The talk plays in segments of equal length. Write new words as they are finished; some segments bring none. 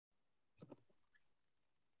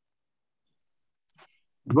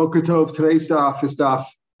Boker Tov. Today's daf is daf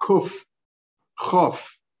Kuf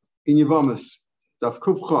Chof in Yavamas. Daf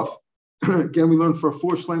Kuf Chof. Again, we learned for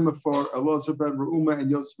 4 shlema for Elazar ben Reuma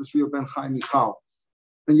and Yosef Israel ben Chaim Michal.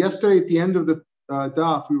 And yesterday, at the end of the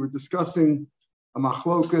daf, we were discussing a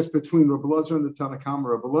machlokas between Rabbi Elazar and the Tanna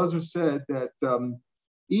Kamma. Rabbi Elazar said that the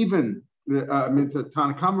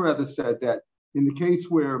Tanna Kamma rather said that in the case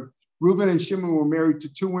where Reuben and Shimon were married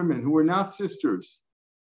to 2 women who were not sisters,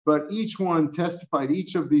 but each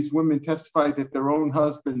of these women testified that their own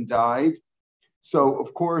husband died. So,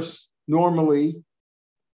 of course, normally,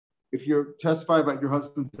 if you're testifying about your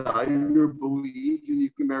husband died, you're believed and you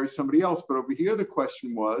can marry somebody else. But over here, the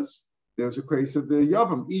question was, there's a case of the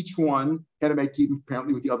Yavam. Each one had to make even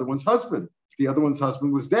apparently with the other one's husband. The other one's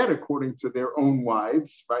husband was dead according to their own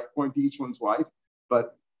wives, right? According to each one's wife,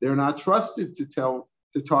 but they're not trusted to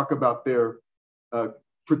talk about their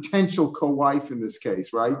potential co-wife in this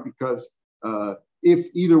case, right? Because if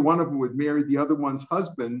either one of them would marry the other one's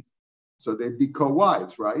husband, so they'd be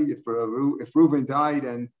co-wives, right? If Reuben died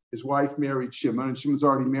and his wife married Shimon, and Shimon's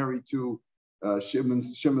already married to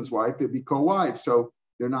Shimon's wife, they'd be co-wives. So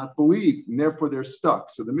they're not believed, and therefore they're stuck.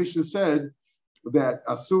 So the Mishnah said that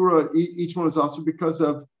Asura, each one is also because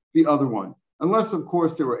of the other one. Unless, of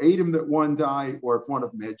course, there were Adam that one died, or if one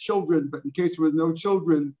of them had children. But in case there were no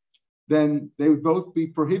children, then they would both be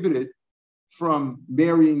prohibited from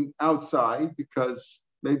marrying outside because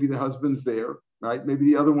maybe the husband's there, right? Maybe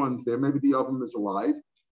the other one's there. Maybe the Yavam is alive.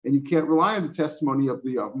 And you can't rely on the testimony of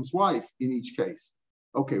the Yavam's wife in each case.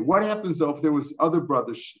 Okay, what happens though if there was other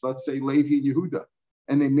brothers, let's say Levi and Yehuda,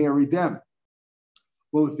 and they married them?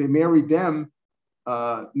 Well, if they married them,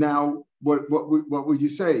 now what would you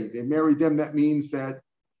say? They married them, that means that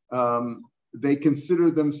they consider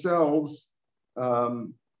themselves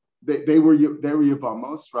they were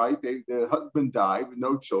Yavamos, right? The husband died with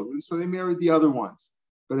no children, so they married the other ones.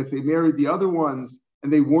 But if they married the other ones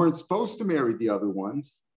and they weren't supposed to marry the other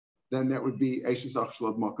ones, then that would be Eishes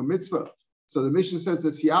Achshalav Malka Mitzvah. So the Mishnah says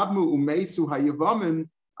that Siyabmu Umesu Hayavamin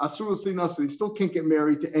Asur Slinas, they still can't get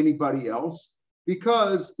married to anybody else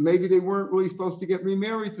because maybe they weren't really supposed to get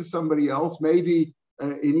remarried to somebody else. Maybe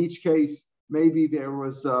in each case, maybe there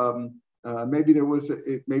was a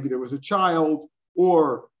child,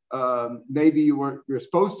 or maybe you're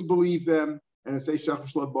supposed to believe them, and it's Eishes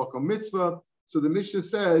Achshalav Malka Mitzvah. So the Mishnah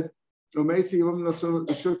said,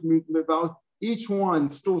 each one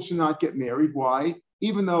still should not get married. Why?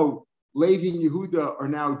 Even though Levi and Yehuda are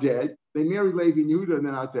now dead, they married Levi and Yehuda and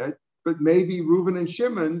they're not dead, but maybe Reuben and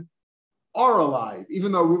Shimon are alive,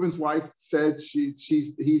 even though Reuben's wife said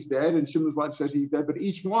he's dead and Shimon's wife said he's dead, but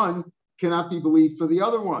each one cannot be believed for the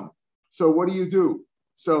other one. So what do you do?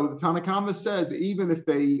 So the Tanna Kamma said that even if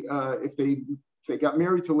they got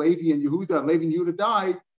married to Levi and Yehuda, and Levi and Yehuda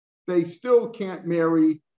died, they still can't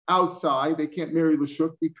marry outside. They can't marry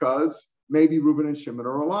Lashuk because maybe Reuben and Shimon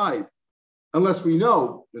are alive, unless we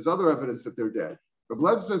know there's other evidence that they're dead. But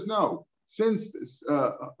Elazar says no. Since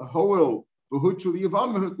Hoel v'huchu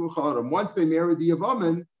Yavamin, once they marry the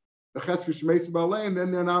Yavamin, and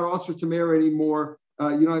then they're not also to marry anymore.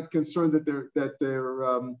 You're not concerned that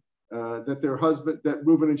their husband, that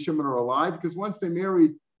Reuben and Shimon are alive, because once they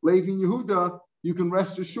married Levi and Yehuda, you can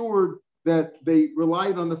rest assured that they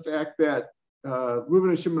relied on the fact that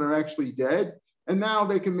Reuben and Shimon are actually dead, and now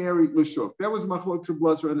they can marry Lashuk. That was Machlok Rabbi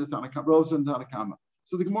Elazar and the Tanna Kamma.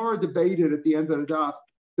 So the Gemara debated at the end of the daf,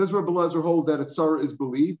 does Rabbi Elazar hold that a tzara is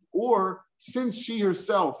believed, or since she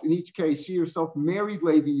herself, in each case, she herself married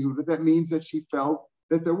Levi Yehuda, that means that she felt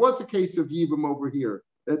that there was a case of Yibam over here,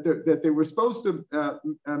 that they were supposed to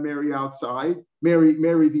marry outside, marry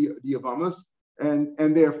the Yavamas,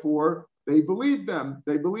 and therefore they believed them.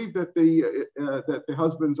 They believed that the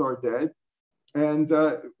husbands are dead, and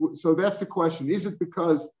so that's the question: is it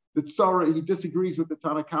because the tzara, he disagrees with the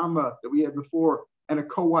Tanna Kamma that we had before, and a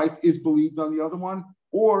co-wife is believed on the other one,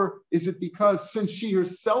 or is it because since she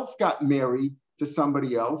herself got married to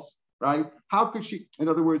somebody else, right? How could she? In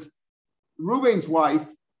other words, Reuben's wife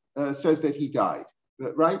says that he died,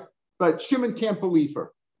 right? But Shimon can't believe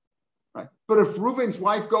her, right? But if Reuben's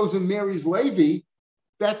wife goes and marries Levi,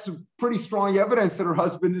 that's pretty strong evidence that her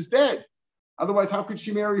husband is dead. Otherwise, how could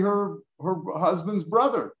she marry her husband's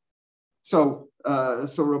brother? So Rabbi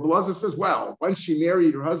Elazar says, well, once she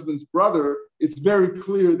married her husband's brother, it's very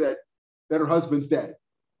clear that her husband's dead.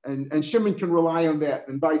 And Shimon can rely on that,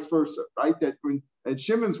 and vice versa, right? And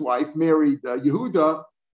Shimon's wife married Yehuda,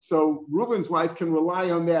 so Reuben's wife can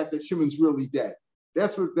rely on that Shimon's really dead.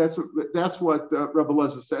 That's what Rabbi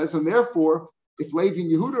Elazar says, and therefore, if Levi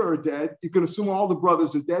and Yehuda are dead, you can assume all the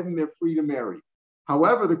brothers are dead and they're free to marry.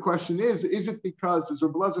 However, the question is it because, does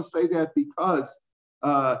Rabbi Elazar say that because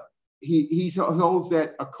he holds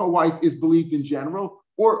that a co-wife is believed in general,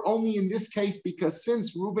 or only in this case because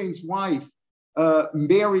since Reuben's wife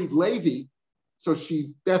married Levi, so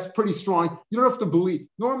that's pretty strong. You don't have to believe.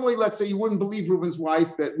 Normally, let's say you wouldn't believe Reuben's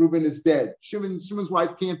wife that Reuben is dead. Shimon's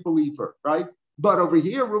wife can't believe her, right? But over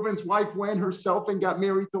here, Reuben's wife went herself and got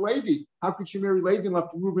married to Levi. How could she marry Levi unless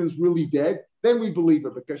Reuben's really dead? Then we believe her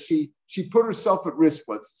because she put herself at risk,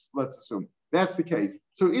 let's assume. That's the case.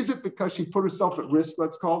 So is it because she put herself at risk,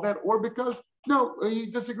 let's call that, or because, no, he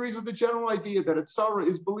disagrees with the general idea that a tzara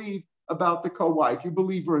is believed about the co-wife. You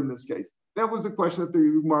believe her in this case. That was the question that the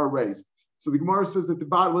Gemara raised. So the Gemara says that the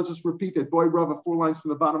bottom, let's just repeat that. Boy Rava, 4 lines from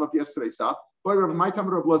the bottom of yesterday's stop. Boy Rava, my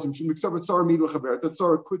time of Lazim, that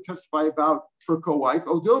tzara could testify about her co-wife.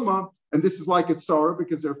 Odilma, and this is like a tzara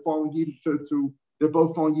because they're falling even they're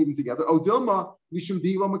both falling even together. Odilma, Mishum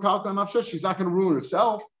Dilo Makalta Nafsha, she's not going to ruin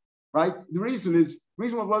herself, right? The reason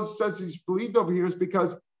what Lazim says he's believed over here is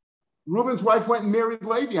because Reuben's wife went and married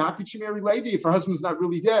Levi. How could she marry Levi if her husband's not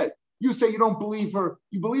really dead? You say you don't believe her.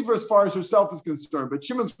 You believe her as far as herself is concerned, but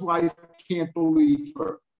Shimon's wife can't believe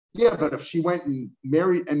her. Yeah, but if she went and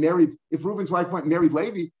married, if Reuben's wife went and married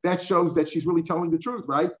Levi, that shows that she's really telling the truth,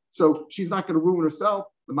 right? So she's not going to ruin herself.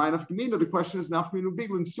 The mind of Kamina, the question is now Kamina big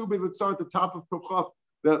Linsubi Litzar at the top of Kochav,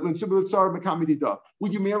 the Linsubi Litzar Makamidida.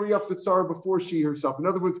 Would you marry off the Tsar before she herself? In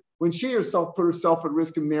other words, when she herself put herself at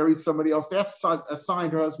risk and married somebody else, that's a sign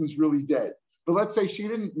her husband's really dead. But let's say she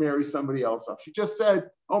didn't marry somebody else off. She just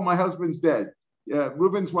said, oh, my husband's dead.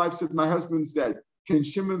 Reuben's wife said, my husband's dead. Can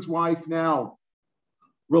Shimon's wife now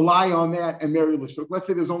rely on that and marry Lishuk? Let's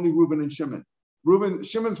say there's only Reuben and Shimon.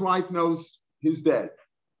 Shimon's wife knows he's dead.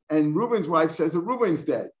 And Reuben's wife says that Reuben's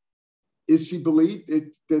dead. Is she believed?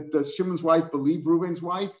 Does Shimon's wife believe Reuben's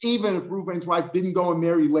wife? Even if Reuben's wife didn't go and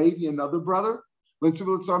marry Levi, another brother?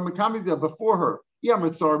 Before her.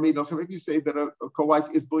 If you say that a co-wife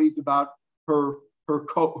is believed about her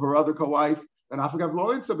other co-wife, and I forgot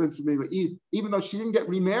even though she didn't get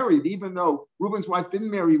remarried, even though Reuben's wife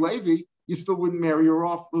didn't marry Levi, you still wouldn't marry her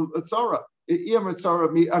off Tzara. I'm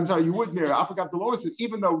sorry, you would marry. I forgot the law said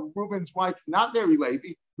even though Reuben's wife did not marry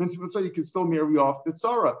Levi, you can still marry off the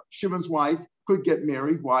Tzara. Shimon's wife could get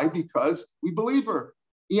married. Why? Because we believe her.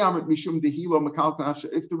 If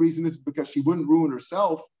the reason is because she wouldn't ruin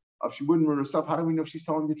herself, how do we know she's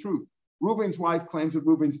telling the truth? Reuben's wife claims that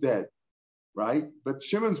Reuben's dead, right? But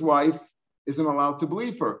Shimon's wife isn't allowed to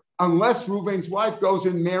believe her unless Reuben's wife goes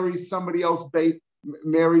and marries somebody else,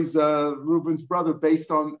 marries Reuben's brother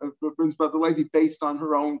Reuben's brother Levi based on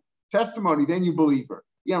her own testimony. Then you believe her.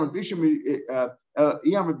 If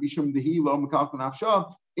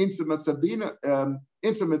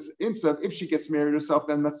she gets married herself,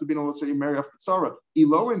 then Matzabina, let's say you marry after Tzara.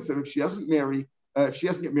 If she doesn't marry, if she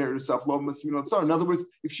doesn't get married herself, in other words,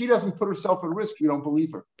 if she doesn't put herself at risk, we don't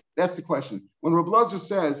believe her. That's the question. When Reb Lazar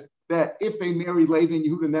says that if they marry Levi and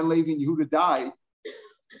Yehuda and then Levi and Yehuda die,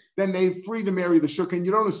 then they're free to marry the Shuk, and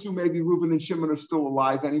you don't assume maybe Reuben and Shimon are still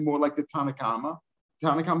alive anymore, like the Tanakama.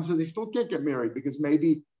 Tanakama says they still can't get married because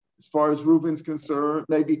maybe as far as Reuben's concerned,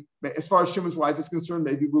 maybe as far as Shimon's wife is concerned,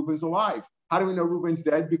 maybe Reuben's alive. How do we know Reuben's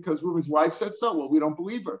dead? Because Reuben's wife said so. Well, we don't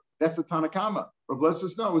believe her. That's the Tanakama. Reb Lazar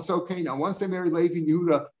says, no, it's okay now. Once they marry Levi and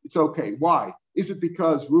Yehuda, it's okay. Why? Is it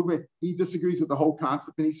because Reuben, he disagrees with the whole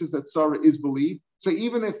concept and he says that Sarah is believed? So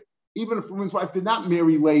even if Reuben's wife did not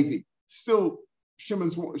marry Levi, still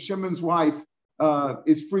Shimon's wife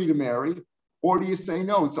is free to marry? Or do you say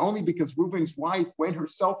no? It's only because Reuben's wife went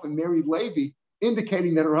herself and married Levi,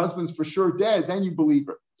 indicating that her husband's for sure dead, then you believe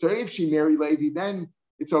her. So if she married Levi, then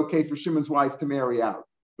it's okay for Shimon's wife to marry out,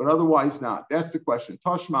 but otherwise not. That's the question.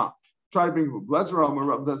 Tashma, try to bring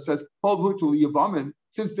Blezer says,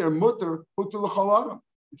 since they're mutter, it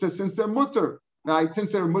says since they're mutter. Now,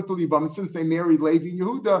 since they're mutter libamin, since they married Levi and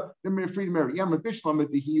Yehuda, they're free to marry.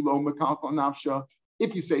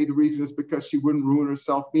 If you say the reason is because she wouldn't ruin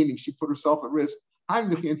herself, meaning she put herself at risk,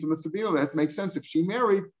 that makes sense. If she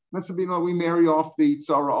married, we marry off the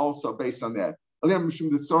tzara also based on that. If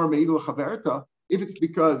it's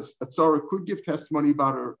because a tzara could give testimony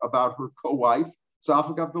about her co-wife, so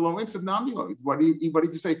what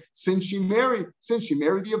did you say? Since she married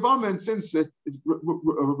the Avama, and since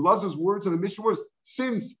Lazar's words and the Mishnah words,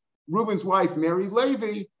 since Reuben's wife married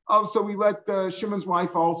Levi, so we let Shimon's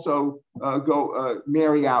wife also go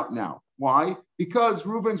marry out now. Why? Because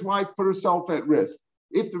Reuben's wife put herself at risk.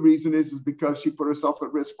 If the reason is because she put herself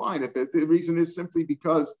at risk, fine. If the reason is simply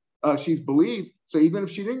because she's believed, so even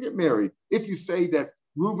if she didn't get married, if you say that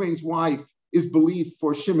Reuben's wife is believed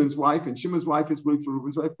for Shimon's wife and Shimon's wife is believed for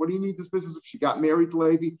Reuben's wife, what do you need this business if she got married to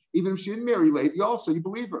Levi? Even if she didn't marry Levi, also you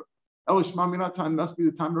believe her. Elishma Minat time must be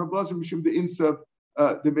the time of Reb Lazar Mishum the Insab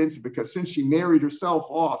because since she married herself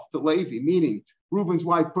off to Levi, meaning Reuben's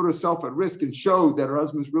wife put herself at risk and showed that her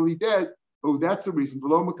husband's really dead, oh, that's the reason.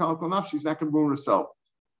 Below Makal Konaf, she's not going to ruin herself.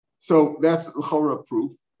 So that's L'chora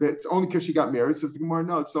proof. It's only because she got married. Says the Gemara,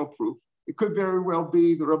 no, it's no proof. It could very well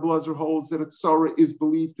be the Rebbe Lazar holds that a tzara is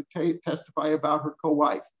believed to testify about her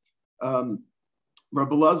co-wife.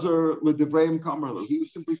 Rebbe Lazar L'Divreim Kamerlu, he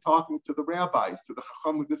was simply talking to the rabbis, to the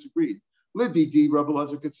Chacham who disagreed. L'Didi, Rebbe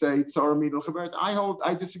Lazar could say, tzara midal chaveret.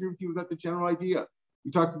 I disagree with you about the general idea.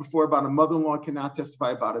 We talked before about a mother-in-law cannot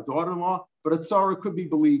testify about a daughter-in-law, but a tzara could be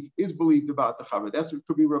is believed about the chaver. That's what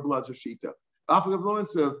could be Rebbe Lazar Shita.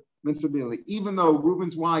 Even though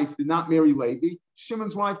Reuben's wife did not marry Levi,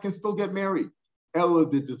 Shimon's wife can still get married.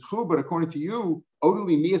 But according to you,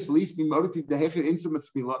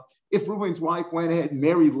 if Reuben's wife went ahead and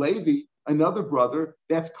married Levi, another brother,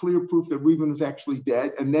 that's clear proof that Reuben is actually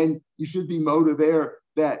dead. And then you should be motive there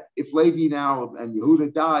that if Levi now and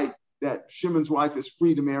Yehuda died, that Shimon's wife is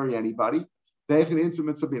free to marry anybody. She's not going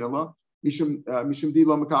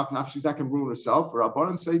to ruin herself. Or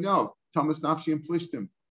Rabbanan say no. Thomas Nafshi and Plishtim.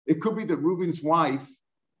 It could be that Reuben's wife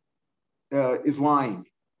is lying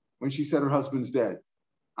when she said her husband's dead.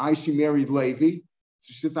 She married Levi.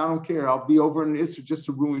 So she says, I don't care. I'll be over in Isser just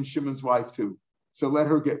to ruin Shimon's wife too. So let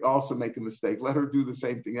her also make a mistake. Let her do the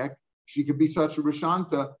same thing. She could be such a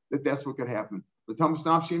Rashanta that that's what could happen. But Thomas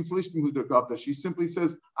Nafshi and Plishtim who took up that, she simply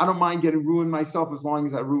says, I don't mind getting ruined myself as long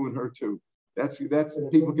as I ruin her too. That's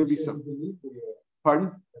people could be some. Pardon?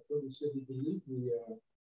 I thought you said you believe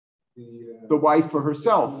the wife for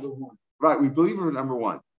herself. Right, we believe her number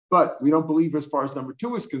one, but we don't believe her as far as number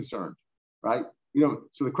two is concerned, right?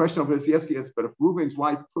 So the question of it is yes, but if Reuben's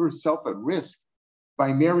wife put herself at risk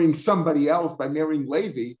by marrying somebody else, by marrying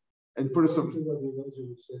Levi, and put herself,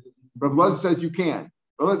 Rav Lezer says you can.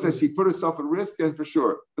 Rav Lezer says she put herself at risk, then for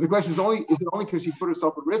sure. But the question is it only because she put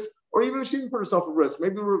herself at risk, or even if she didn't put herself at risk?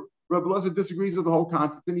 Maybe Rav Lezer disagrees with the whole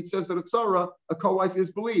concept, and he says that a tzara, a co-wife,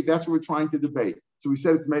 is believed. That's what we're trying to debate. So we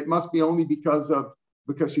said it must be only because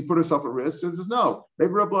she put herself at risk. Says no.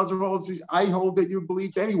 Maybe Rav Lezer holds, I hold that you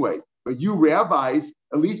believed anyway. But you rabbis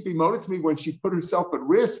at least be motive to me when she put herself at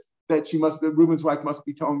risk that Reuben's wife must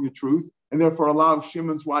be telling the truth, and therefore allow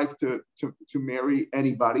Shimon's wife to marry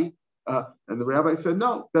anybody. And the rabbi said,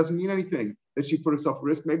 no, it doesn't mean anything that she put herself at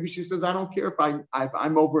risk. Maybe she says, I don't care if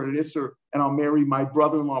I'm over at Isser and I'll marry my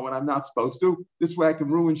brother-in-law when I'm not supposed to. This way I can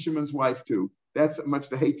ruin Shimon's wife too. That's how much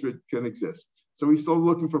the hatred can exist. So he's still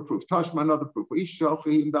looking for proof. Tashma, another proof. We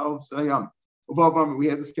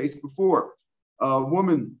had this case before. A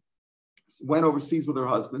woman went overseas with her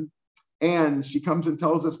husband, and she comes and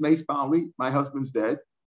tells us, Meis Bali, my husband's dead.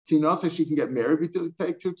 Tina says she can get married, but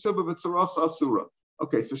take to Ksuba, but Sarasa Asura.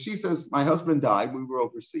 Okay, so she says, my husband died, we were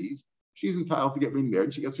overseas. She's entitled to get remarried,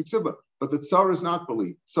 and she gets Ksuba. But the Tsara is not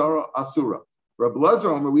believed. Tsara Asura. Rabbi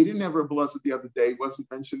Lezer, we didn't have Rabbi Lezer the other day, it wasn't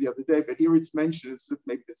mentioned the other day, but here it's mentioned,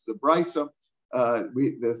 maybe this is a brisa.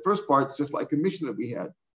 The first part is just like a mission that we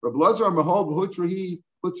had. Rabbi Lezer, Mahol, B'hutrahi,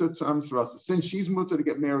 since she's mutter to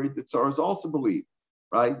get married, the Tsara is also believed,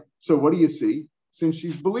 right? So what do you see? Since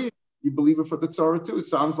she's believed, you believe her for the Tsara too. It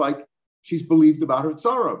sounds like she's believed about her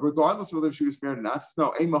Tsara, regardless of whether she was married or not.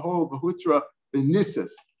 No, Mahol, B'hutra,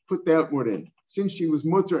 B'nissus, put that word in. Since she was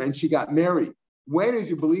mutter and she got married, when is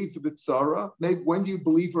you believe for the Tsara? Maybe when do you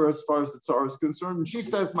believe her as far as the Tsara is concerned? And she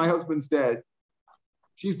says, my husband's dead.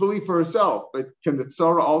 She's believed for herself, but can the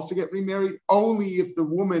Tsara also get remarried? Only if the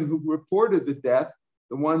woman who reported the death,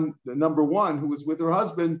 the number one who was with her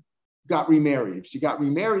husband, got remarried. If she got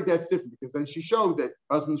remarried, that's different because then she showed that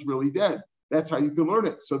her husband's really dead. That's how you can learn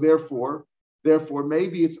it. So therefore,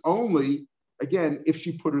 maybe it's only, again, if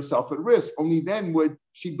she put herself at risk, only then would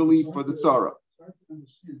she believe for the Tsara. It's hard to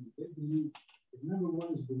understand. They believe, if number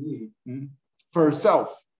one is believed. For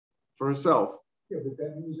herself. Yeah, but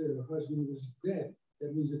that means that her husband was dead.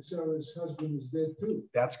 That means that Sarah's husband was dead too.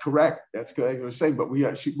 That's correct. That's correct. I was saying, but for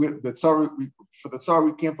the Tsara,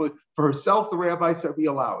 we can't believe. For herself, the rabbi said we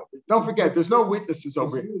allow it. Don't forget, there's no witnesses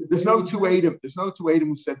over here. There's no two Adam. There's no two Adam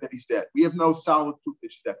who said that he's dead. We have no solid proof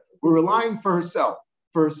that she's dead. We're relying for herself.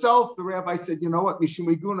 For herself, the rabbi said, you know what, Mishum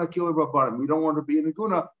Iguna Kila Rabbanim. We don't want her to be an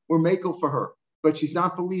Iguna. We're makel for her. But she's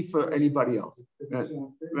not believed for anybody else.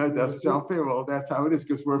 That doesn't sound fair. Well, that's how it is,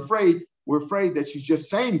 because we're afraid that she's just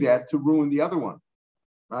saying that to ruin the other one.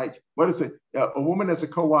 Right? What is it? A woman as a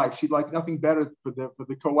co-wife, she'd like nothing better for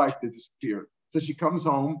the co-wife to disappear. So she comes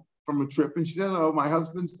home from a trip and she says, oh, my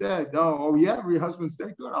husband's dead. Oh yeah, your husband's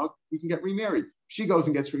dead. Good, we can get remarried. She goes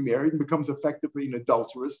and gets remarried and becomes effectively an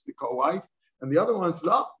adulteress, the co-wife. And the other one says,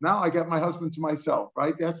 oh, now I got my husband to myself,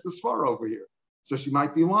 right? That's the svara over here. So she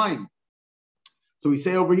might be lying. So we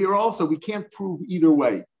say over here also, we can't prove either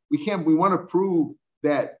way. We want to prove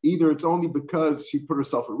that either it's only because she put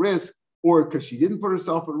herself at risk or because she didn't put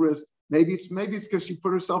herself at risk. Maybe it's because she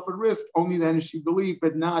put herself at risk. Only then is she believed,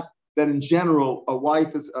 but not that in general a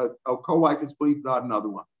co-wife is believed, not another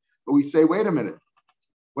one. But we say, wait a minute.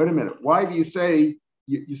 Why do you say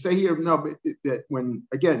you say here that when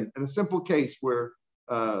again in a simple case where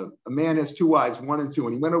a man has two wives, 1 and 2,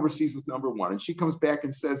 and he went overseas with number 1, and she comes back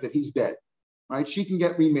and says that he's dead, right? She can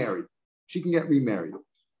get remarried.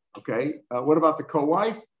 Okay. What about the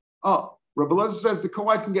co-wife? Oh, Rabbi Elazar says the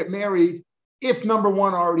co-wife can get married if number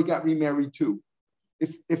 1 already got remarried too.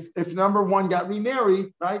 If number 1 got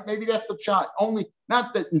remarried, right? Maybe that's the shot. Only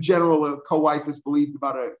not that in general a co-wife is believed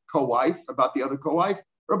about a co-wife, about the other co-wife.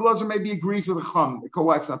 Rabbi Elazar maybe agrees with the Chum, the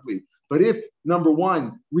co-wife's not believed. But if number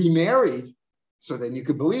 1 remarried, so then you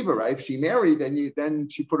could believe her, right? If she married, then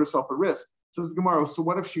she put herself at risk. Says the Gemara, so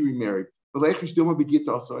what if she remarried?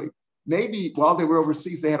 Maybe while they were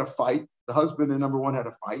overseas, they had a fight. The husband and number 1 had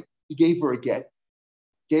a fight. He gave her a get.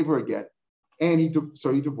 And he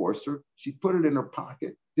divorced her. She put it in her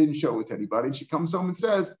pocket, didn't show it to anybody. And she comes home and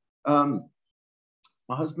says, my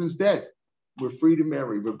husband's dead. We're free to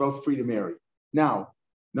marry. We're both free to marry. Now,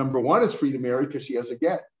 number 1 is free to marry because she has a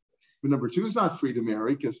get. But number 2 is not free to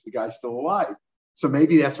marry because the guy's still alive. So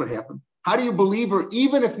maybe that's what happened. How do you believe her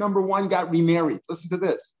even if number 1 got remarried? Listen to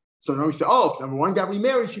this. So now we say, if number 1 got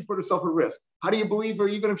remarried, she put herself at risk. How do you believe her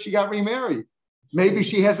even if she got remarried? Maybe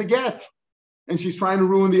she has a get. And she's trying to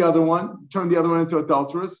ruin the other one, turn the other one into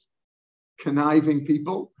adulteress, conniving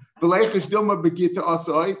people. She's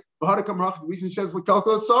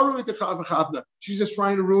just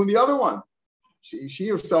trying to ruin the other one. She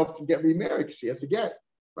herself can get remarried because she has a get,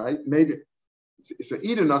 right? Maybe it's an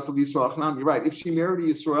Eden Nasl Yisrael. You're right. If she married a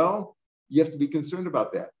Yisrael, you have to be concerned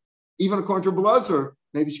about that. Even according to Rabbi Elazar,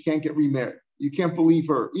 maybe she can't get remarried. You can't believe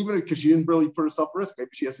her, even because she didn't really put herself at risk. Maybe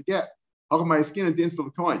she has a get.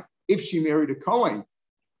 If she married a Kohen,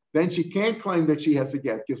 then she can't claim that she has a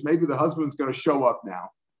get because maybe the husband's going to show up now.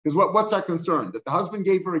 Because what's our concern? That the husband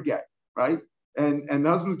gave her a get, right? And the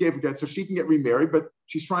husband gave her a get so she can get remarried, but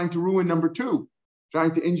she's trying to ruin number 2,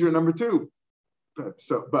 trying to injure number 2. But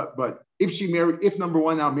if number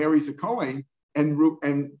 1 now marries a Kohen and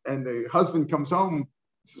the husband comes home,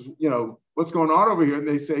 says, what's going on over here? And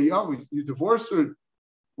they say, you divorced her.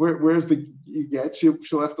 Where's the get?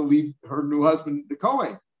 She'll have to leave her new husband the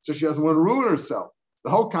Kohen. So she doesn't want to ruin herself. The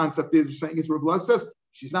whole concept is saying is Rabbi Elazar says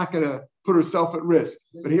she's not going to put herself at risk.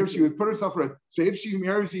 But here she would put herself at risk. So if she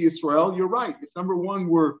marries a Yisrael, you're right. If number 1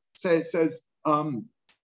 says my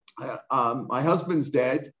husband's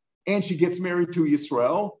dead and she gets married to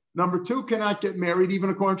Yisrael, number 2 cannot get married even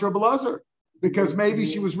according to Rabbi Elazar because maybe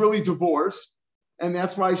she was really divorced and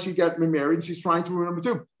that's why she got married and she's trying to ruin number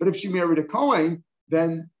 2. But if she married a Kohen,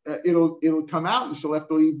 then it'll come out and she'll have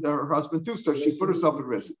to leave her husband too. So she put herself at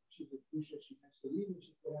risk. She has to leave and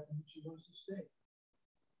she wants to stay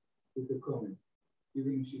with the Kohen.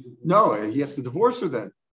 No, he has to divorce her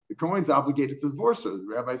then. The Kohen's obligated to divorce her. The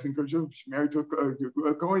rabbis encourage her. She's married to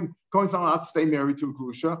a Kohen. Kohen's not allowed to stay married to a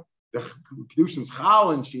Grusha. The Kedushin's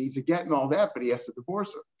chal and she needs a get and all that, but he has to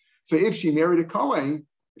divorce her. So if she married a Kohen,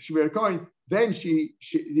 then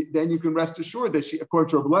then you can rest assured that according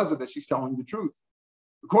to Rabbi Elazar, that she's telling the truth.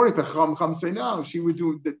 According to Chum say no, she would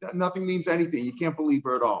do that. Nothing means anything. You can't believe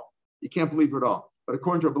her at all. But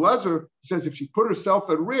according to Rabbi Elazar, he says if she put herself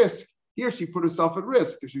at risk, here she put herself at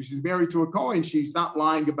risk because she's married to a Kohen. She's not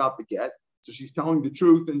lying about the get, so she's telling the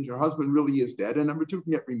truth, and her husband really is dead. And number 2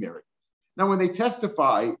 can get remarried. Now, when they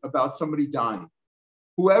testify about somebody dying,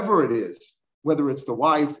 whoever it is, whether it's the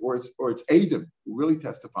wife or it's Adam who really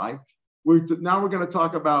testify, we're going to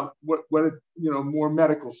talk about what more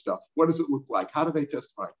medical stuff. What does it look like? How do they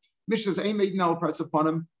testify? Mishnah says,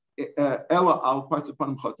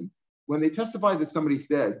 when they testify that somebody's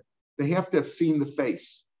dead, they have to have seen the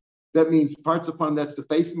face. That means parts upon that's the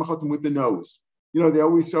face with the nose. They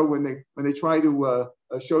always show when they try to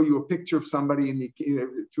show you a picture of somebody and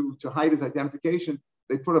to hide his identification,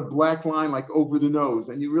 they put a black line like over the nose,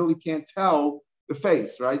 and you really can't tell the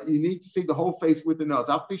face, right? You need to see the whole face with the nose.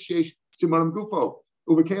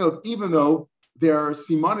 Even though there are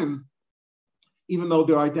simanim, even though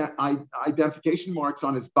there are identification marks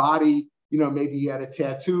on his body, maybe he had a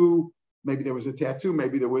tattoo, maybe there was a tattoo,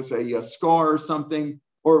 maybe there was a scar or something,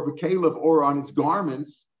 or a kalev, or on his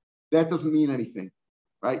garments, that doesn't mean anything,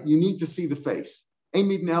 right? You need to see the face. You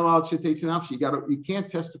can't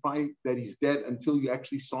testify that he's dead until you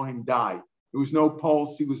actually saw him die. There was no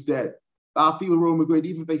pulse, he was dead.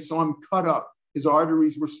 Even if they saw him cut up, his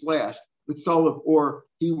arteries were slashed, or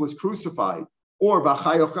he was crucified, or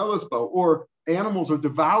animals are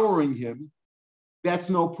devouring him, that's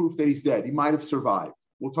no proof that he's dead. He might have survived.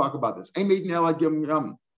 We'll talk about this.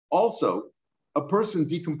 Also, a person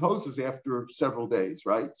decomposes after several days,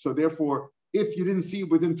 right? So therefore, if you didn't see it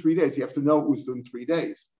within 3 days, you have to know it was within 3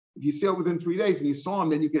 days. If you see it within 3 days and you saw him,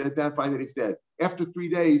 then you can identify that he's dead. After 3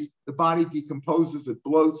 days, the body decomposes, it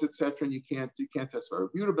bloats, etc., and you can't testify.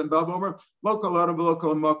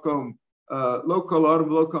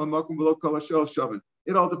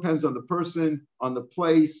 It all depends on the person, on the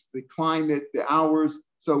place, the climate, the hours.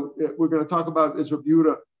 So we're going to talk about is Rabbi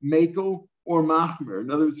Yehuda Mekel or Machmer. In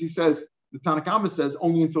other words, he says, the Tanna Kama says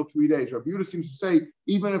only until 3 days. Rabbi Yehuda seems to say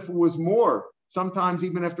even if it was more, sometimes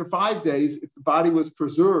even after 5 days, if the body was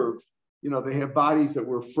preserved, they have bodies that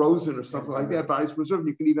were frozen or something like that, bodies preserved,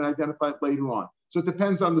 you can even identify it later on. So it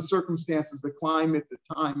depends on the circumstances, the climate, the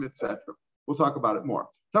time, etc. We'll talk about it more.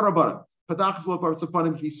 Tarabanan.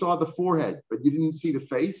 He saw the forehead, but you didn't see the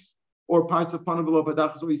face, or parts of Panim below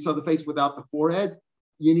Padachas, where you saw the face without the forehead.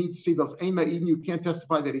 You need to see those. You can't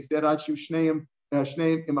testify that he's dead. You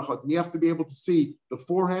have to be able to see the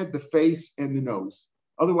forehead, the face, and the nose.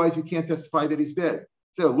 Otherwise, you can't testify that he's dead.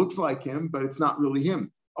 So it looks like him, but it's not really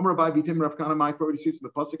him. The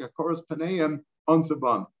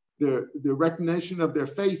recognition of their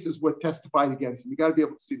face is what testified against him. You got to be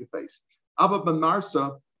able to see the face. Abba ben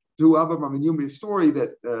Marsa, who Abba Ramenyumi, story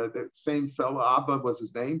that that same fellow, Abba was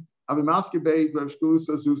his name. He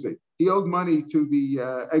owed money to the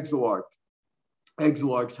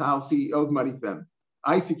exilarch's house. He owed money to them.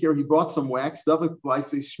 Isaac here, he bought some wax. Dafik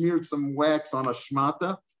Blaise smeared some wax on a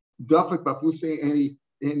shmata. Dafik Bafuse, and he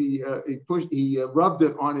rubbed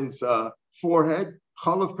it on his forehead.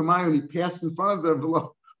 Chalav Kamayon, he passed in front of them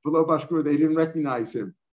below Bashkur. They didn't recognize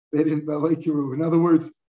him. They didn't. In other words,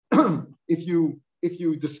 if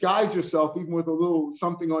you disguise yourself even with a little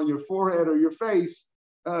something on your forehead or your face,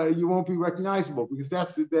 you won't be recognizable, because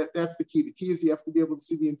that's the key. The key is you have to be able to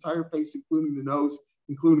see the entire face, including the nose,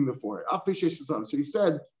 including the forehead. So he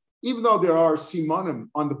said, even though there are simanim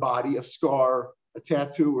on the body, a scar, a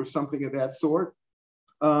tattoo, or something of that sort,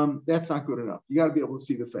 that's not good enough. You got to be able to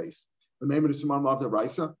see the face. The name of the siman of the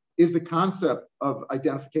Raisa is the concept of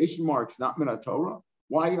identification marks, not minat Torah.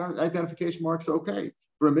 Why aren't identification marks okay?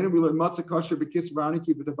 For a minute, we learned matzah kosher b'kis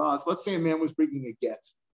v'raniki b'tabaz. Let's say a man was bringing a get.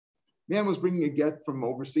 Man was bringing a get from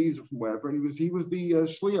overseas or from wherever, and he was the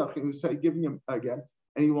shliach. He was giving him a get,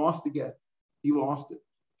 and he lost the get. He lost it.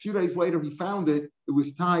 A few days later, he found it. It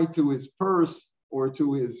was tied to his purse or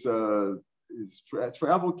to his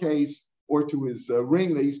travel case or to his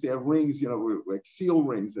ring. They used to have rings, like seal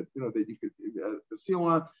rings that that you could the seal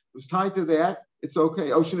on. It was tied to that. It's okay.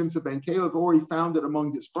 Oshanim to Ben Caleb, or he found it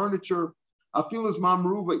among his furniture. I feel as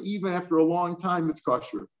mamruva, even after a long time, it's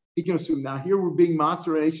kosher. He can assume. Now here we're being matzah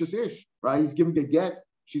and Eishes Ish, right? He's giving a get.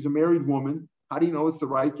 She's a married woman. How do you know it's the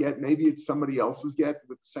right get? Maybe it's somebody else's get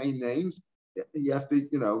with the same names. You have to,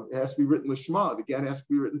 it has to be written l'shma. The get has to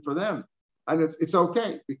be written for them. And it's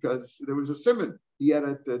okay, because there was a simon. He had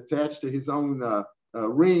it attached to his own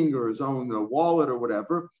ring or his own wallet or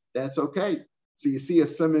whatever. That's okay. So you see a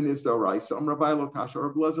simon is the right. So Rabbi Lokash or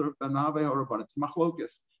Blazer ben Nave or Rabban. It's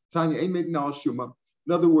machlokas. Tanya Eimegnal Shuma.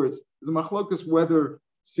 In other words, there's a machlokas whether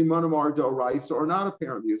simanim are d'oraisa or not,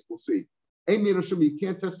 apparently, as we'll see. You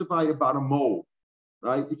can't testify about a mole,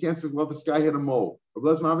 right? You can't say, well, this guy had a mole.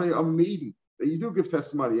 You do give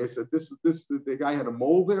testimony. I said, the guy had a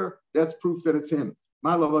mole there. That's proof that it's him.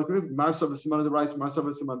 One holds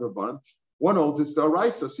it's the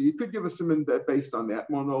Araisa, so you could give a simon based on that.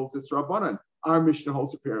 One holds it's Rabbanan. Our Mishnah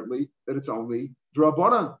holds apparently that it's only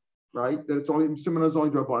Drabanan, right? That it's only simon is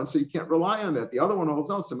only Drabanan, so you can't rely on that. The other one holds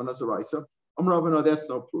no simon as Araisa. No, that's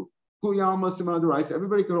no proof.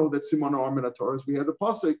 Everybody could hold that simon or minatoras. We had the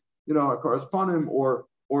pasuk, a correspondent, or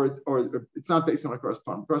it's not based on a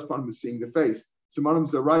correspondent. Correspondent is seeing the face.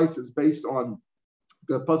 Simonim's the rice is based on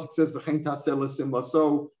the pasuk says v'chein taseh simla.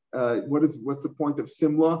 So what's the point of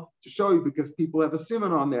simla? To show you, because people have a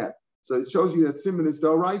simon on that. So it shows you that simon is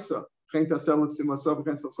the raisa. Why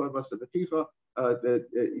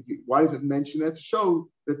does it mention that? To show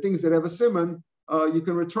that things that have a simon, you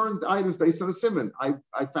can return items based on a simon.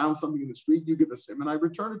 I found something in the street, you give a simon, I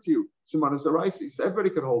return it to you. Simon is the raisa. So everybody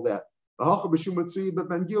could hold that. But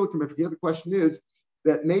the question is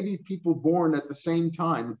that maybe people born at the same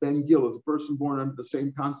time, Ben Gil is a person born under the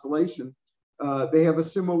same constellation, they have a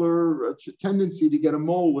similar tendency to get a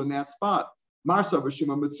mole in that spot. That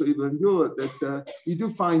you do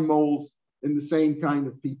find moles in the same kind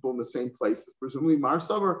of people in the same places. Presumably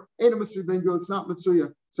Marsavar, it's not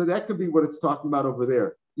Mitsuya. So that could be what it's talking about over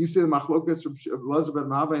there. You say the machlokas of Elazar ben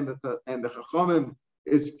Mava and the Chachamim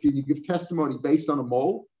is, can you give testimony based on a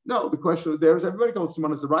mole? No, the question there is everybody calls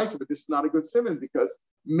Simon as the Raisa, but this is not a good simon because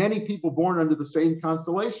many people born under the same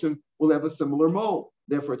constellation will have a similar mole.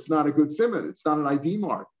 Therefore, it's not a good simon. It's not an ID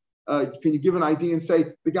mark. Can you give an ID and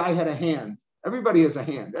say the guy had a hand? Everybody has a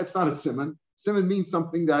hand. That's not a simon. Simon means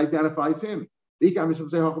something that identifies him. Or it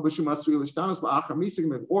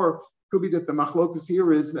could be that the machlokus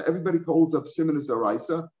here is that everybody calls up simon as a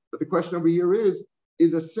Raisa, but the question over here is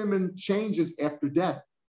a simon changes after death.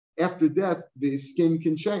 After death, the skin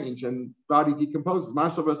can change and body decomposes.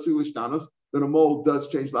 Then a mole does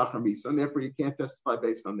change lachar misa, and therefore you can't testify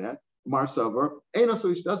based on that. Marsavar,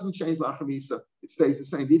 Einasulish doesn't change lachar misa; it stays the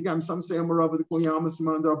same. Some say everybody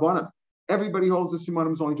holds the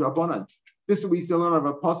simanim is only drabanan. This we still learn of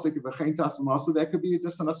a pasuk of a chen tasim also. That could be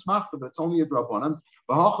just an asmachta, but it's only a drabanan.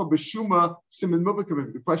 The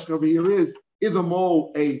question over here is a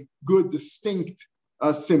mole a good distinct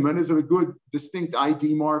simon? Is it a good distinct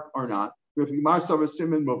ID mark or not? If the marsav is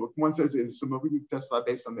simon mubak, one says it is simon, you can testify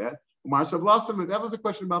based on that. Marsav la simon, that was a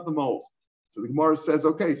question about the moles. So the Gemara says,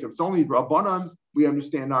 okay, so if it's only Rabbanan, we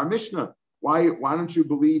understand our Mishnah. Why don't you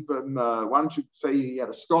believe him? Why don't you say he had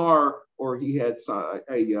a scar or he had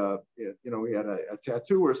he had a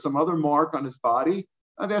tattoo or some other mark on his body?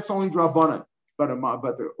 That's only Rabbanan. But the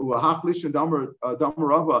Ulahachlish and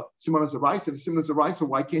Damarava, Simon is a Raisa. If Simon is a Raisa,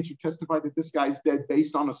 why can't you testify that this guy is dead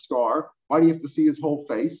based on a scar? Why do you have to see his whole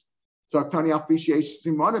face? So Tani Afishesh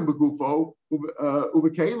Simon and Begufo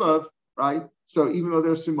Ubekelev, right? So even though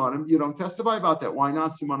there's Simanim, you don't testify about that. Why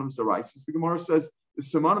not Simanim is the Raisa? The Gemara says the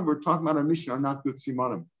Simanim we're talking about in Mishnah are not good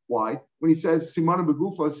Simanim. Why? When he says Simanim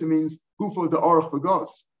Begufos, it means Gufo de Orach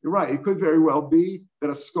Begos. You're right. It could very well be that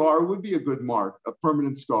a scar would be a good mark, a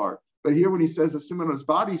permanent scar. But here when he says a simon on his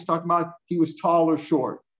body, he's talking about he was tall or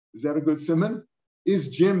short. Is that a good simon? Is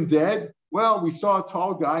Jim dead? Well, we saw a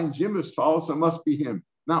tall guy and Jim is tall, so it must be him.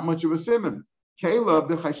 Not much of a simon. Caleb,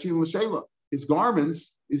 the Chashin L'Shela, his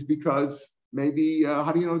garments is because maybe,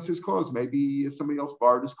 how do you know it's his clothes? Maybe somebody else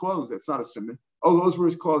borrowed his clothes. That's not a simon. Oh, those were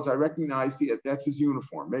his clothes. I recognize that's his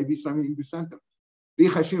uniform. Maybe somebody who sent him. The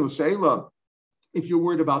Chashin L'Shela, if you're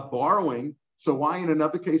worried about borrowing, so why in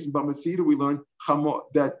another case in Bamatzida we learned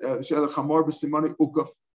that chamor b'simani ukaf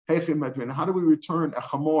heichim medrin? How do we return a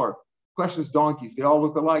chamor? Question is donkeys. They all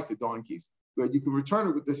look alike, the donkeys. But you can return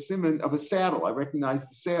it with the simon of a saddle. I recognize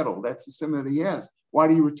the saddle. That's the simon that he has. Why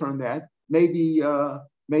do you return that? Maybe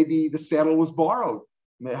the saddle was borrowed.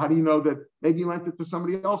 How do you know that? Maybe you lent it to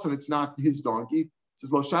somebody else and it's not his donkey. It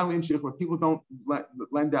says lo shali and shich, when people don't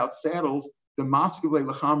lend out saddles, the maskevle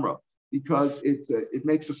lechamra, because it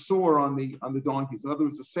makes a sore on the donkeys. In other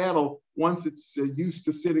words, the saddle, once it's used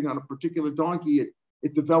to sitting on a particular donkey,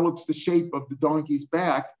 it develops the shape of the donkey's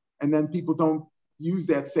back, and then people don't use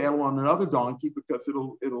that saddle on another donkey because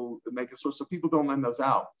it'll make a sore. So people don't lend those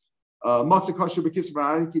out. So how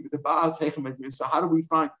do we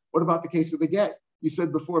find? What about the case of the get? You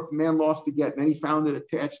said before, if a man lost the get and then he found it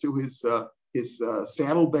attached to his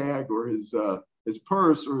saddlebag or his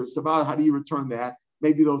purse or his tabaz, how do you return that?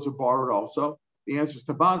 Maybe those are borrowed also. The answer is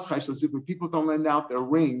tabaz chayshel. When people don't lend out their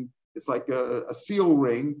ring, it's like a seal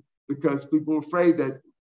ring because people are afraid that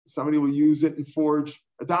somebody will use it and forge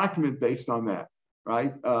a document based on that,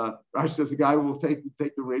 right? Rashi says the guy will take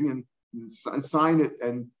the ring and sign it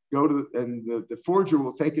and go to the forger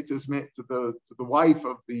will take it to the wife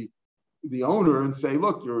of the owner and say,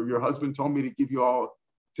 look, your husband told me to give you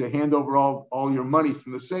to hand over all your money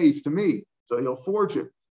from the safe to me, so he'll forge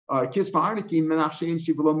it.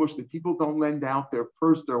 People don't lend out their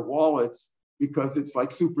purse, their wallets, because it's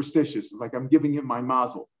like superstitious. It's like I'm giving him my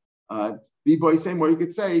mazel. B-boy same where you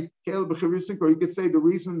could say, or you could say the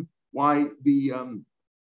reason why the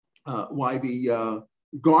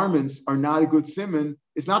garments are not a good simon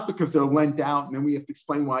is not because they're lent out, and then we have to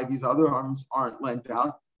explain why these other garments aren't lent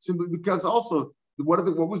out. Simply because also, what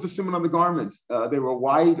was the simon on the garments? They were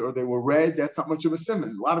white or they were red. That's not much of a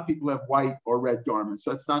simon. A lot of people have white or red garments,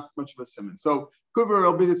 so it's not much of a simon. So could very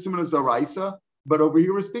well be that simon is the raisa, but over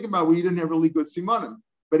here we're speaking about where you didn't have really good simanim.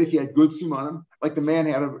 But if you had good simanim, like the man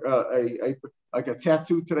had a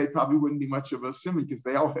tattoo today, probably wouldn't be much of a simon because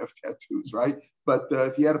they all have tattoos, right? But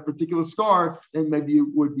if you had a particular scar, then maybe it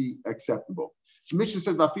would be acceptable. The Mishnah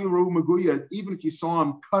says, even if you saw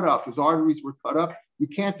him cut up, his arteries were cut up, you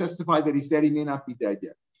can't testify that he's dead. He may not be dead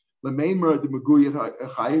yet. You're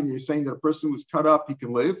saying that a person who was cut up, he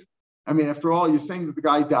can live. I mean, after all, you're saying that the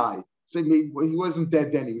guy died. Say maybe he wasn't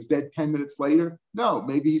dead then. He was dead 10 minutes later. No,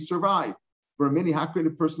 maybe he survived. For a minute, how could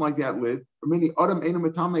a person like that live? For many,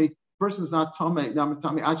 person is not tamei,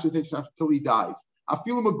 until he dies.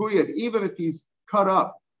 Even if he's cut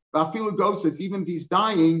up, even if he's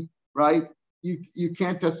dying, right? You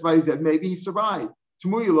can't testify that maybe he survived.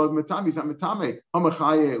 It's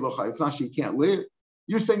not she can't live.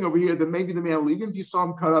 You're saying over here that maybe the man, even if you saw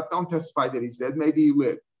him cut up, don't testify that he's dead. Maybe he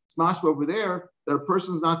lived. It's mashma over there that a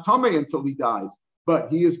person's not tamei until he dies, but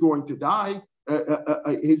he is going to die. He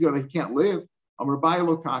can't live.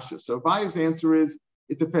 So Abaya's answer is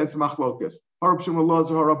it depends on machlokas. Our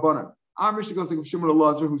Mishnah goes like Shimon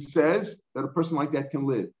Elazar, who says that a person like that can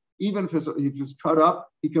live, even if he's cut up,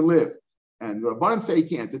 he can live. And Rabbanan say he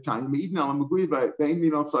can't. The time you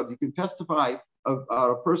can testify of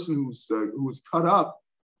a person who was cut up,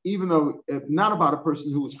 even though not about a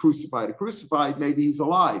person who was crucified. Crucified, maybe he's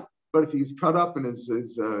alive, but if he's cut up and his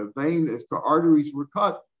vein, his arteries were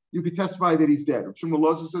cut, you could testify that he's dead. Shimon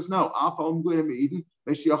Elazar says no.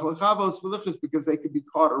 Because they could be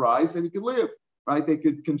cauterized and he could live. Right? They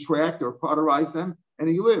could contract or cauterize them and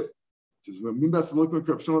he lived. It says,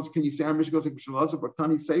 can you say our Mishnah goes like Mishnah Elazar? But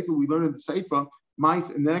Tani Seifa, we learn in the Seifa,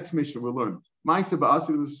 in the next Mishnah we'll learn. Ma'aseh ba'aseh,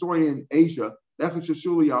 there was a story in Asia. A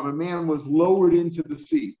man was lowered into the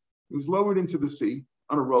sea. He was lowered into the sea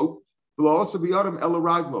on a rope.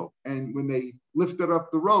 And when they lifted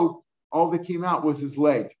up the rope, all that came out was his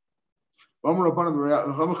leg. Said,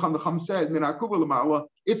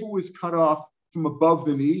 if it was cut off from above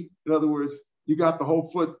the knee, in other words, you got the whole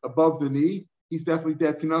foot above the knee, he's definitely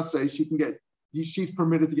dead. Tinaseh, she's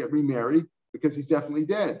permitted to get remarried because he's definitely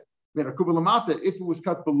dead. If it was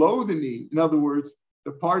cut below the knee, in other words,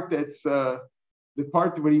 the part that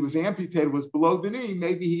when he was amputated was below the knee,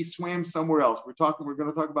 maybe he swam somewhere else. We're going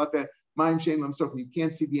to talk about that. Mayim shein lamsof. You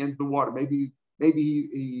can't see the end of the water. Maybe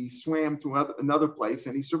he swam to another place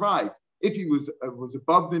and he survived. If he was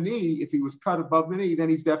above the knee, if he was cut above the knee, then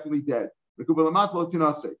he's definitely dead.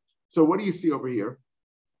 So what do you see over here?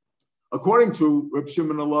 According to Reb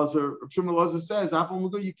Shimon Elazar says,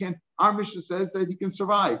 you can't. Our Mishnah says that he can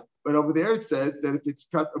survive, but over there it says that if it's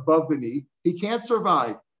cut above the knee, he can't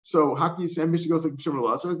survive. So how can you say Mishnah goes like Reb Shimon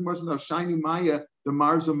Elazar? No, shiny maya the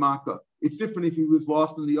marza maka. It's different if he was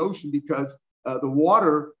lost in the ocean because the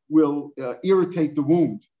water will irritate the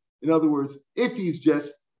wound. In other words, if he's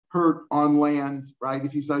just hurt on land, right?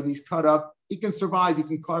 If he's cut up, he can survive. He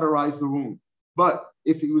can cauterize the wound. But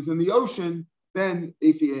if he was in the ocean, then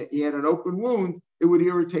if he had an open wound, it would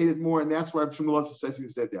irritate it more, and that's why Shimon Elazar says he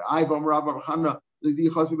was dead there. I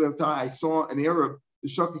saw an Arab, the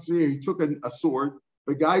Shakasir, he took a sword,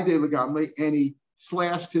 and he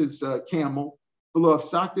slashed his camel. He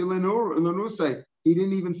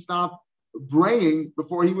didn't even stop braying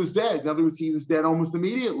before he was dead. In other words, he was dead almost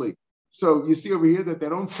immediately. So you see over here that they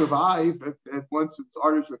don't survive if once his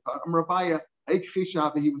arteries were cut.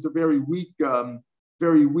 He was a very weak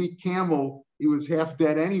camel. He was half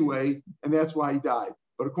dead anyway, and that's why he died.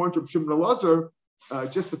 But according to Shimon Elazar,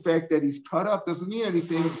 just the fact that he's cut up doesn't mean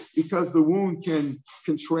anything because the wound can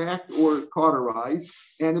contract or cauterize,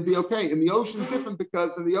 and it'd be okay. And the ocean is different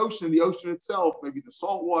because in the ocean itself, maybe the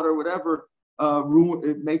salt water, whatever,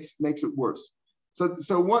 it makes it worse. So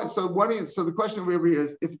the question over here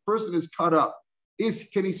is: if a person is cut up,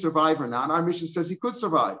 can he survive or not? Our Mishnah says he could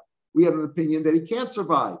survive. We have an opinion that he can't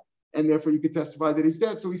survive, and therefore you could testify that he's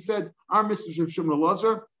dead. So he said, our Mishnah of Shimon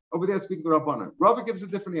Elazar over there speaking to Rabbanan. Rava gives a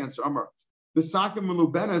different answer. Amar, the Sakim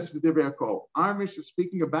Melubenes v'Devrei. Our Mishnah is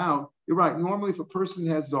speaking about. You're right. Normally, if a person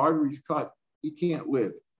has his arteries cut, he can't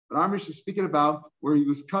live. But our Mishnah is speaking about where he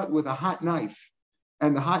was cut with a hot knife,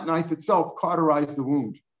 and the hot knife itself cauterized the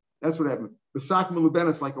wound. That's what happened. The Sakim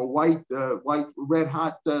Melubenes like a white red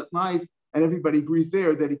hot knife, and everybody agrees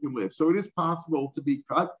there that he can live. So it is possible to be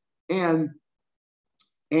cut and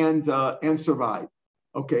survive.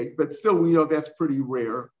 Okay, but still we know that's pretty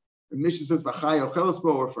rare. The Mishnah says,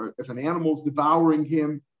 or if an animal's devouring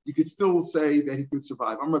him, you could still say that he could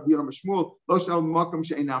survive.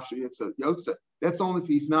 That's only if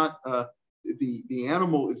he's not the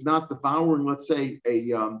animal is not devouring, let's say,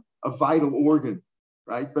 a vital organ,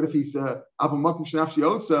 right? But if he's but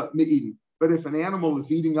if an animal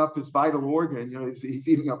is eating up his vital organ, he's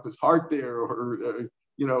eating up his heart there, or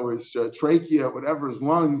his trachea, whatever, his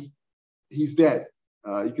lungs, he's dead.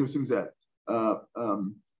 You can assume that.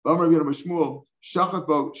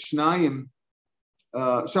 Shachabo Shnayim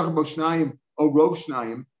O Rov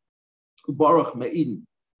Shnayim Baruch Me'idin.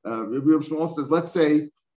 Rabbi Shmuel says, let's say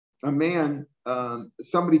a man,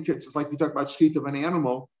 somebody could, just like we talk about shechit of an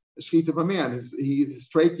animal, the shechit of a man, his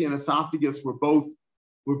trachea and esophagus were both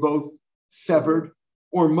severed,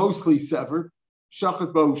 or mostly severed.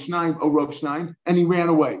 Shachat bo shnayim o rov shnayim, and he ran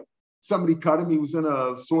away. Somebody cut him. He was in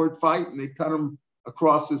a sword fight, and they cut him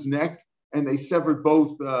across his neck, and they severed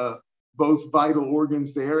both vital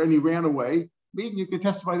organs there, and he ran away. Meaning, you can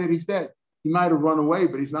testify that he's dead. He might have run away,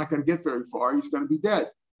 but he's not going to get very far. He's going to be dead.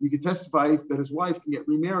 you can testify that his wife can get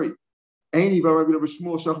remarried. Let's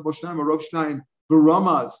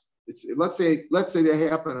say that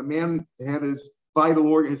happened. A man had his vital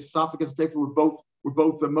organ, his esophagus and paper were both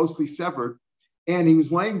mostly severed, and he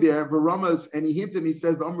was laying there, Varamas, and he hinted and he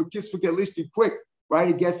said, quick, write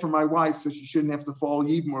a get for my wife so she shouldn't have to fall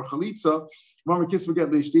yibum or chalitza.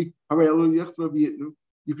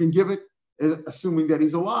 You can give it assuming that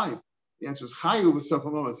he's alive. The answer is chayu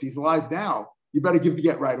v'sofalomas. He's alive now. You better give the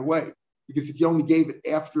get right away, because if you only gave it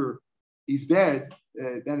after he's dead,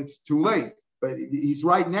 then it's too late. But he's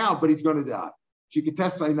right now, but he's going to die. She can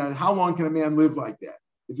testify now. How long can a man live like that?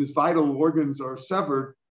 If his vital organs are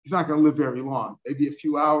severed, he's not going to live very long. Maybe a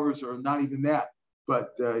few hours or not even that.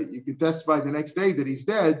 But you can testify the next day that he's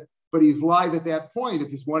dead, but he's alive at that point. If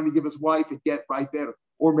he's wanting to give his wife a get right there,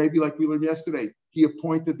 or maybe like we learned yesterday, he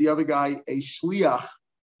appointed the other guy a shliach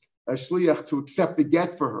to accept the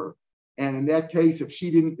get for her. And in that case, if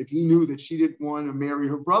he knew that she didn't want to marry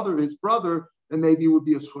his brother, then maybe it would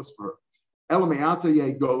be a schus for her. Wait a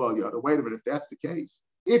minute, if that's the case,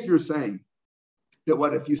 if you're saying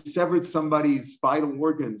that if you severed somebody's vital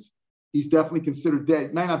organs, he's definitely considered dead.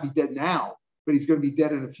 He might not be dead now, but he's going to be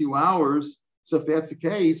dead in a few hours. So if that's the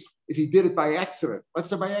case, if he did it by accident, let's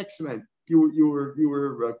say by accident, you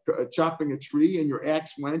were chopping a tree and your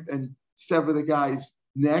axe went and severed the guy's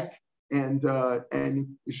neck, and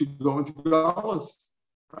you should go into galus,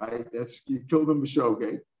 right? You killed him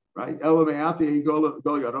b'shogeg, right? Why do we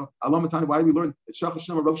learn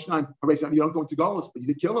that you don't go into galus, but you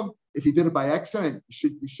did kill him? If you did it by accident,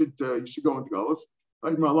 you should go into galus.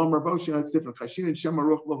 That's different.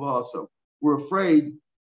 So we're afraid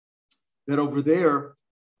that over there,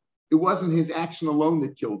 it wasn't his action alone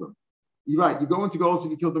that killed him. You're right. You go into galus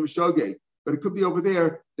if you killed him b'shogeg, but it could be over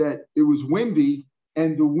there that it was windy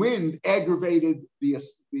and the wind aggravated the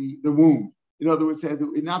wound. In other words, had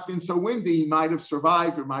it not been so windy, he might have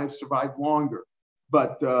survived or might have survived longer.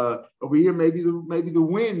 But over here, maybe the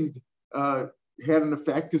wind had an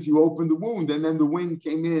effect because you opened the wound, and then the wind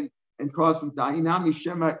came in and caused him to die.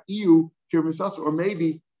 Or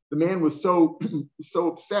maybe the man was so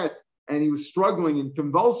upset and he was struggling and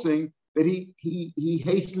convulsing that he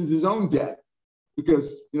hastened his own death.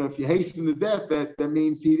 Because if you hasten the death, that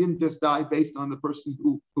means he didn't just die based on the person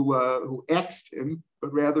who axed him,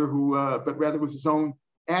 but rather was his own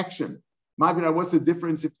action. What's the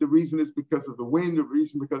difference if the reason is because of the wind, or the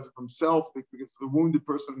reason because of himself, because of the wounded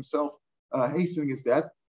person himself hastening his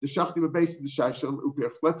death? The shachtim based on the shayshel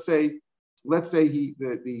upirch. Let's say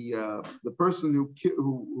the person who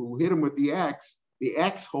hit him with the axe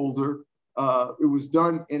holder. It was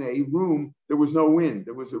done in a room. There was no wind.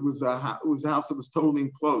 It was a house that was totally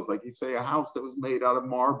enclosed, like you say, a house that was made out of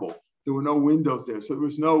marble. There were no windows there, so there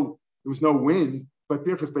was no wind. But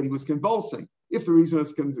he was convulsing. If the reason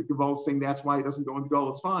is convulsing, that's why he doesn't go into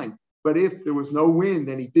galus. Fine. But if there was no wind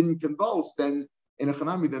and he didn't convulse, then in a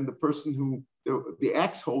chanami, then the person the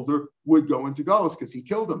axe holder would go into galus because he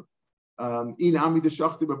killed him. Or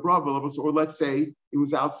let's say it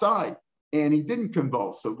was outside and he didn't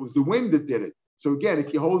convulse, so it was the wind that did it. So again,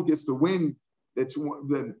 if you hold against the wind, if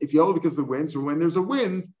you hold against the wind, so when there's a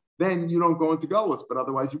wind, then you don't go into galus, but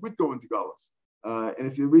otherwise you would go into galus. And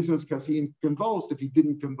if the reason is because he convulsed, if he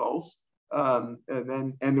didn't convulse, and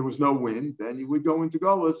there was no wind, then you would go into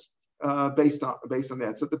galus based on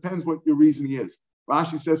that. So it depends what your reasoning is.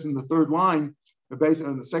 Rashi says in the third line, based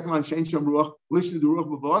on the second line, Shein Shem Ruach, Lishna Duruach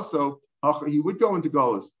B'Vaso, he would go into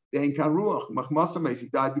galus. He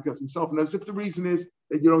died because himself. And as if the reason is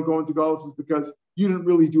that you don't go into galus is because you didn't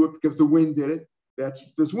really do it because the wind did it.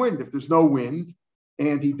 There's wind. If there's no wind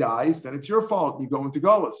and he dies, then it's your fault. You go into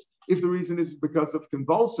galus. If the reason is because of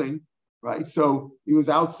convulsing, right? So he was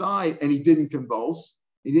outside and he didn't convulse.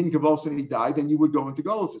 He didn't convulse and he died, then you would go into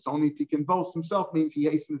galus. It's only if he convulsed himself means he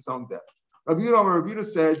hastened his own death. Rabbi Yehuda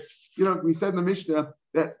said, we said in the Mishnah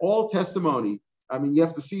that all testimony, you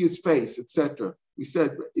have to see his face, etc. We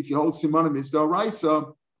said if you hold simanim is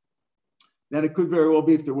d'oraisa, then it could very well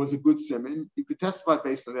be if there was a good siman, you could testify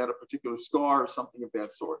based on that, a particular scar or something of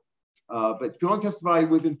that sort. But you can only testify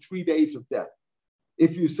within 3 days of death.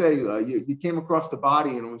 If you say you came across the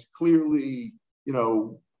body and it was clearly,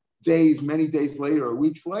 many days later or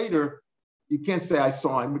weeks later, you can't say I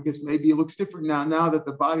saw him because maybe it looks different now that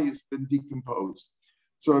the body has been decomposed.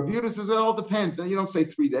 So Rabbi Yehuda says it all depends. Then you don't say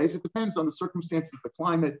 3 days. It depends on the circumstances, the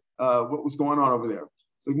climate, what was going on over there.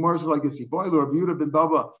 So the Gemara is like this. Rabbi Yehuda ben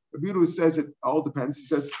Baba. Rabbi Yehuda says it all depends. He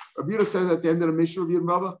says, Rabbi Yehuda says at the end of the Mishnah, Rabbi Yehuda ben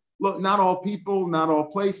Baba, look, not all people, not all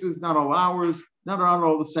places, not all hours, not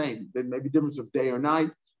all the same. There may be difference of day or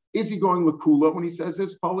night. Is he going lakula when he says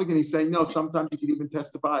this, Polig? And he's saying, no, sometimes you can even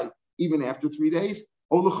testify even after 3 days.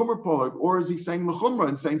 Oh, l'chumra polag, or is he saying l'chumra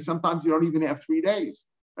and saying sometimes you don't even have 3 days?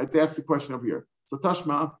 Right? That's the question over here. So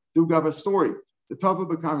Tashma, do have a story. The Tava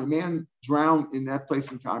B'Karmi, man drowned in that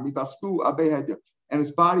place in Karmi, Vasku Abehedya, and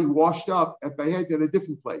his body washed up at Behedya in a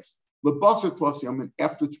different place. Lebasar Tlosyam,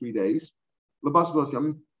 after 3 days, Lebasar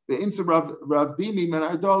Tlosyam, the Insa Rav Dimi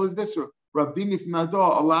Menardol is Visra. Rav Dimi from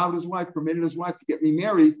Ardol allowed his wife, permitted his wife to get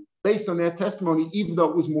remarried based on that testimony, even though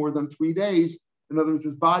it was more than 3 days. In other words,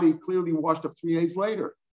 his body clearly washed up 3 days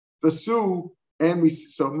later. Vasu, and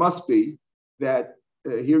so it must be that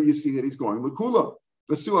here you see that he's going Lakula.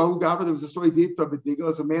 Vasu Ahugava, there was a story of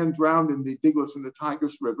Diglas, a man drowned in the Diglas in the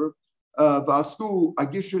Tigris River. Vasku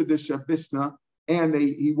Agishur the Shabisna, and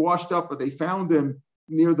he washed up, but they found him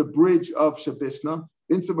near the bridge of Shabisna.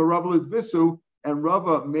 Visu, and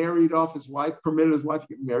Rava married off his wife, permitted his wife to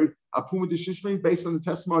get married. Based on the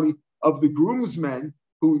testimony of the groomsmen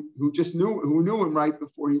who knew him right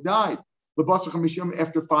before he died.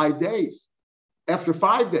 After 5 days. After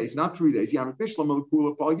 5 days, not 3 days.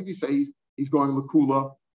 Paul, if you say he's going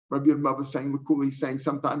Lakula, Rabbi Yirmiyah is saying Lakula, he's saying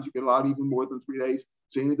sometimes you get allowed even more than 3 days.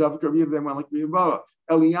 So in the Davik Rabbi Yirmiyah, went like Yirmiyah.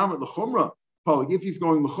 Eliyam L'chumra, Paul, if he's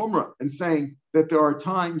going L'chumra and saying that there are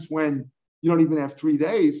times when you don't even have 3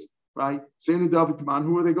 days, right? So in the Davik, come on,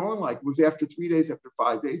 who are they going like? It was after 3 days, after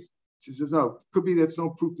 5 days? She says, no, could be that's no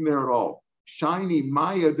proof in there at all. Shiny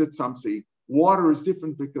Maya did something. Water is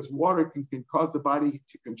different because water can cause the body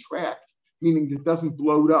to contract, meaning it doesn't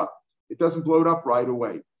bloat up. It doesn't bloat up right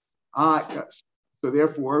away. Yes. So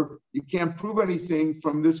therefore, you can't prove anything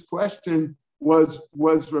from this question. Was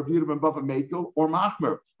Rabbi Yehuda ben Bava Mekel or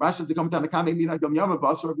Machmer? Rashi to come down the Kamei Mina Dom Yama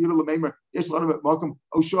Bas Rabbi Yehuda Lememer Yesh Lana Welcome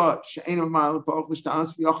Osha She'ena Ma'al Paroch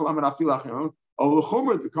L'Shtanas V'Yochel Amen Afil Achim O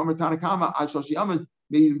L'Chomer the Kamer Tanakama Ad Shlosh Yamen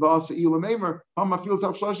Meidin Bas Eil Lememer Ham Afil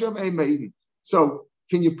Tav Shlosh Yamen Meidin. So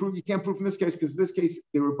can you prove? You can't prove in this case because in this case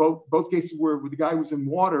they were both cases where the guy was in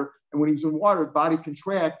water, and when he was in water, the body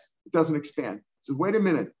contracts, it doesn't expand. So wait a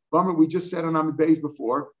minute, Bummer, we just said on Amid Beis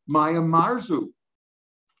before Maya Marzu,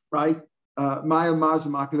 right? Maya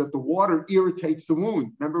Marzamaka, that the water irritates the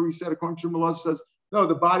wound. Remember we said, according to Malaz says, no,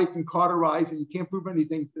 the body can cauterize and you can't prove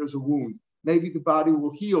anything if there's a wound. Maybe the body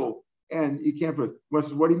will heal and you can't prove. Well,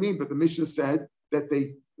 what do you mean? But the Mishnah said that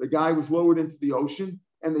the guy was lowered into the ocean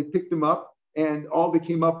and they picked him up and all that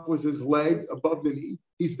came up was his leg above the knee.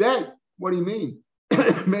 He's dead. What do you mean?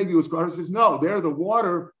 Maybe it was God. Says, no, there the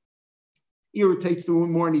water irritates the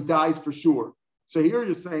wound more and he dies for sure. So here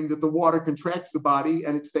you're saying that the water contracts the body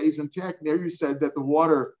and it stays intact. There you said that the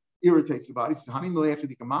water irritates the body.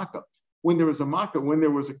 When there was a makkah, when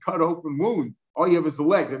there was a cut open wound, all you have is the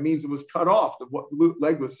leg. That means it was cut off. The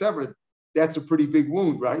leg was severed. That's a pretty big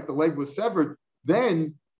wound, right? The leg was severed.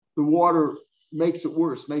 Then the water makes it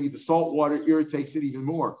worse. Maybe the salt water irritates it even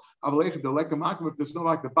more. If there's no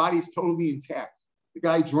like the body's totally intact, the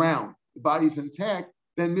guy drowned, the body's intact,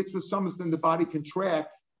 then mitzvah summons, then the body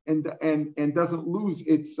contracts and doesn't lose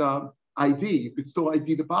its ID. You could still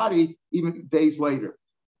ID the body even days later.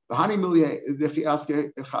 That's only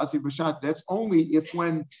if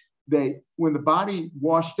when the body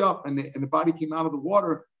washed up and the body came out of the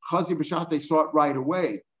water, chazi b'shat, they saw it right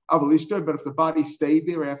away. But if the body stayed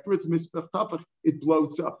there afterwards, it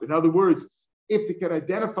bloats up. In other words, if they could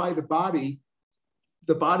identify the body, if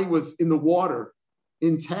the body was in the water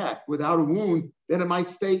intact without a wound, then it might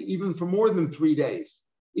stay even for more than 3 days.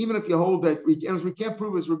 Even if you hold that, we can't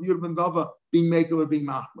prove as Rabbi Yehuda ben Bava being Mekel or being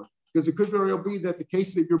Machmer, because it could very well be that the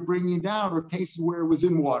cases that you're bringing down are cases where it was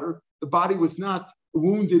in water, the body was not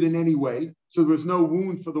wounded in any way, so there was no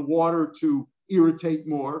wound for the water to irritate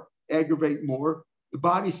more, aggravate more. The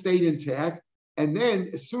body stayed intact, and then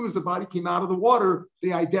as soon as the body came out of the water,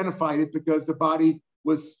 they identified it because the body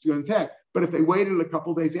was still intact. But if they waited a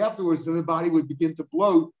couple of days afterwards, then the body would begin to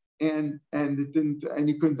bloat, and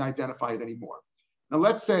you couldn't identify it anymore. Now,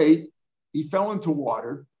 let's say he fell into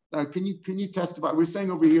water. Can you testify? We're saying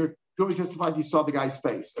over here, can you testify if you saw the guy's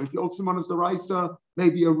face? If you hold someone as the Raisa,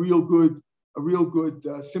 maybe a real good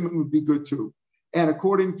simon would be good too. And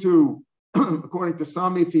according to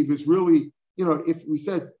some, if he was really, if we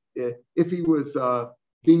said if he was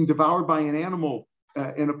being devoured by an animal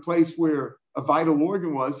in a place where a vital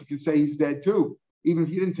organ was, you can say he's dead too, even if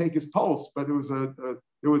you didn't take his pulse. But there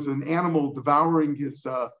was an animal devouring his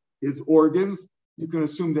organs. You can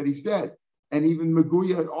assume that he's dead. And even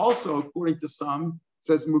Maguya also, according to some,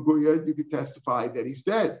 says Maguya, you could testify that he's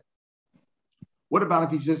dead. What about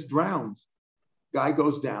if he's just drowned? Guy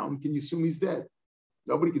goes down, can you assume he's dead?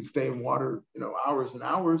 Nobody can stay in water, hours and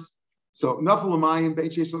hours. So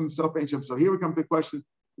so here we come to the question,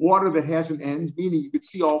 water that has an end, meaning you could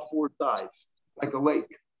see all four sides, like a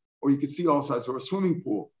lake, or you could see all sides, or a swimming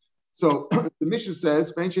pool. So the Mishnah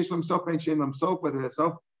says, Ben Sheish himself, Ben Shein himself, whether it's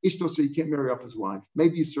self, Ishto, so you can't marry off his wife.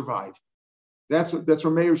 Maybe you survive. That's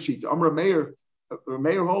Rameir's sheet. Rameir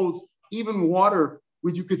holds even water,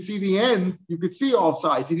 which you could see the end, you could see all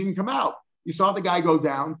sides. He didn't come out. You saw the guy go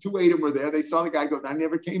down. 2 Adam were there. They saw the guy go down,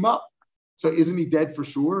 never came up. So isn't he dead for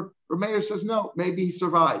sure? Rameir says no, maybe he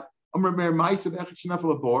survived.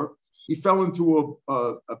 He fell into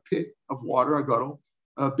a pit of water, a guddle,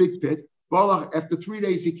 a big pit. After 3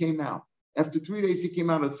 days, he came out. After 3 days, he came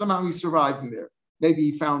out, and somehow he survived in there. Maybe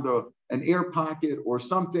he found an air pocket or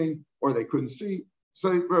something, or they couldn't see.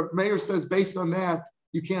 So Meir says, based on that,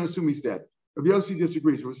 you can't assume he's dead. Rabbi Yossi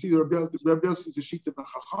disagrees. We'll see that Rabbi Yossi is a sheet of the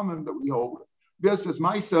Chachamim that we hold. Rabbi Yossi says,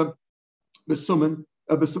 Maisa, Besuman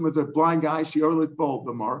is a blind guy, Shiorlit Vol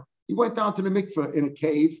Bamar. He went down to the mikveh in a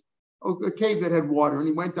cave that had water, and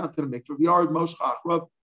he went down to the mikveh. Yard Moshe Chachrav,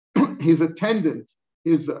 his attendant,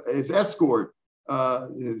 his escort,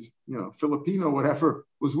 his Filipino, whatever,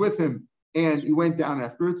 was with him, and he went down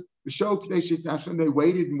afterwards. The show they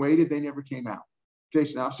waited and waited, they never came out. And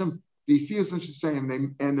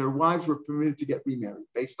their wives were permitted to get remarried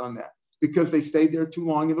based on that, because they stayed there too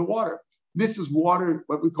long in the water. This is water,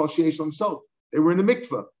 what we call Sheish Lamsov. They were in the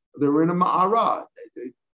mikveh, they were in a ma'ara,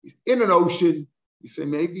 in an ocean. You say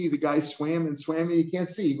maybe the guy swam and you can't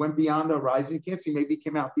see. He went beyond the horizon, you can't see. Maybe he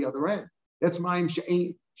came out the other end. That's Ma'im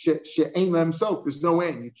she'ein lemsof. There's no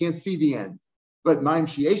end. You can't see the end. But Ma'im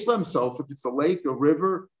she'esh lemsof, if it's a lake, a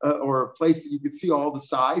river, or a place that you could see all the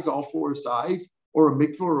sides, all 4 sides, or a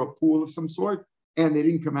mikveh or a pool of some sort, and they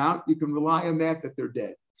didn't come out, you can rely on that they're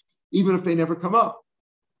dead, even if they never come up.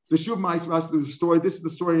 The Shuv Ma'isvas, there's a story. This is the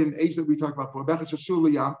story in age that we talked about before.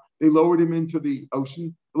 They lowered him into the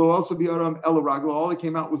ocean. All that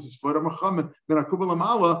came out was his foot.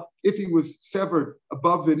 If he was severed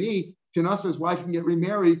above the knee, Tinasa's wife can get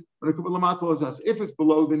remarried. If it's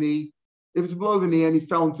below the knee, and he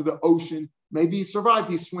fell into the ocean, maybe he survived.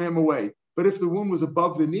 He swam away. But if the wound was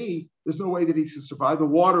above the knee, there's no way that he should survive. The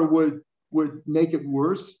water would make it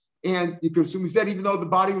worse, and you could assume he's dead, even though the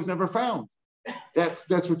body was never found.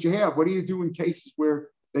 That's what you have. What do you do in cases where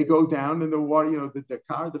they go down in the water? The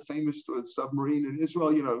Dakar, the famous submarine in Israel.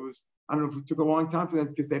 It was, I don't know if it took a long time for that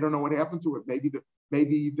because they don't know what happened to it. Maybe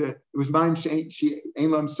it was Ma'im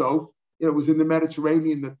she'ein lemsof. It was in the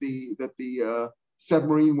Mediterranean that the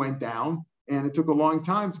submarine went down, and it took a long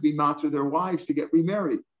time to be matir their wives to get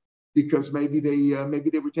remarried, because maybe they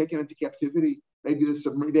were taken into captivity. Maybe the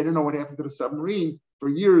submarine, they didn't know what happened to the submarine for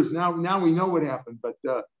years. Now we know what happened, but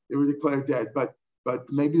they were declared dead. But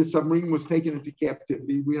maybe the submarine was taken into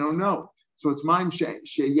captivity. We don't know. So it's Ma'im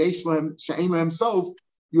she'ein lemsof.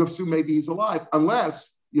 You assume maybe he's alive,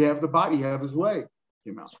 unless you have the body, you have his leg.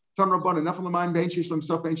 Came out.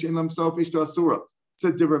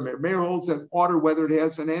 Said Meir holds that water, whether it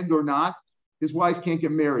has an end or not, his wife can't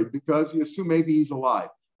get married because you assume maybe he's alive.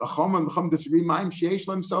 If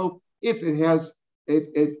it has,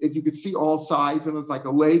 if you could see all sides and it's like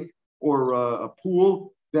a lake or a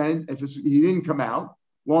pool, then he didn't come out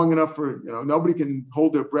long enough for, nobody can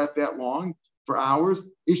hold their breath that long for hours.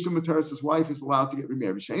 Ishto Materis' wife is allowed to get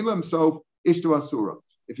remarried. Shein himself, Ishto Asura.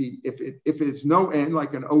 If it's no end,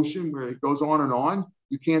 like an ocean where it goes on and on,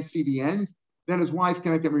 you can't see the end, then his wife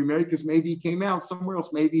cannot get remarried because maybe he came out somewhere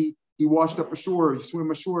else. Maybe he washed up ashore, he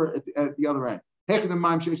swam ashore at the other end. What's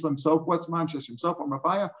Ma'im she'esh himself?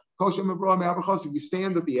 If you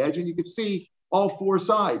stand at the edge and you can see all 4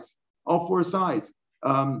 sides. But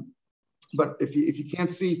if you can't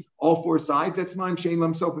see all 4 sides, that's Ma'im she'ein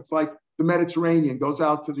himself. It's like the Mediterranean goes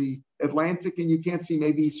out to the Atlantic and you can't see.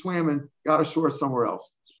 Maybe he swam and got ashore somewhere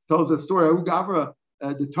else. Tells a story. The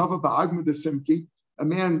Tava Ba'agma de Simki, a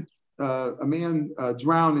man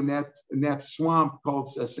drowned in that swamp called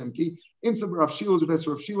Simki. Insab Rav Shila, the best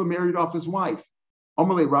Rav Shila married off his wife.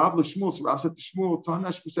 Amalei Rav l'Shmuel. So Rav said to Shmuel,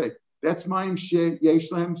 Tanash B'sei, that's Ma'im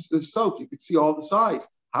she'esh lehem sof. You could see all the sides.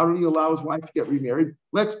 How did he allow his wife to get remarried?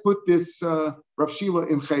 Let's put this Rav Shila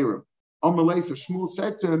in Chayrim. Amalei, so Shmuel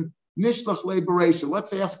said to him, Nishlach le Bereisha.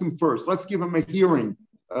 Let's ask him first. Let's give him a hearing,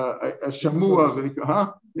 a shamua,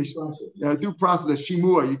 due process, a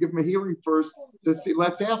shimua. You give him a hearing first to see.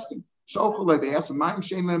 Let's ask him. Shofale, they ask him, Ma'im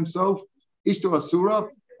she'ein himself, Ishto Asura.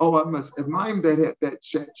 Oh, a Ma'im that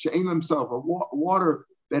she'ein himself, a water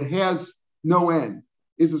that has no end.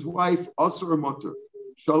 Is his wife Asur or Mutter?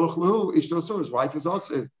 Shalach lehu Ishto Asura. His wife is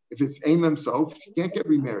also, if it's ein himself, she can't get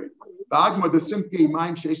remarried. The Agma, the Simki,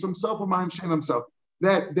 Ma'im she'esh himself or Ma'im she'ein himself.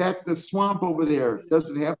 That the swamp over there, does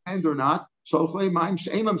it have end or not? Shalach lehu Ma'im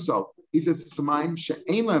she'ein himself. He says it's a Ma'im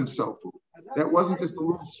she'ein himself. That wasn't just a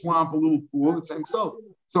little swamp, a little pool, it's himself.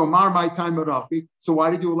 So Mar my time Rafi. So why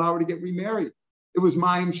did you allow her to get remarried? it was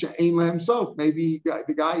Mayim She'ein Lehem Sof. Maybe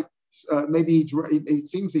the guy, maybe it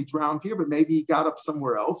seems he drowned here, but maybe he got up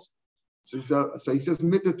somewhere else. So he says,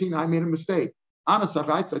 Mitatin, I made a mistake. Anasach,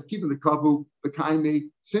 I said, keeping the kavu, the kaime,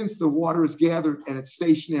 since the water is gathered and it's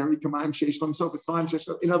stationary, Kamayim Sheish Lehem Sof, it's Mayim Sheish.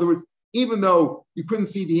 In other words, even though you couldn't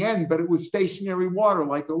see the end, but it was stationary water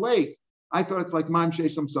like a lake. I thought it's like Mayim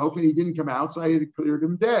Sheish Lehem Sof, and he didn't come out, so I had cleared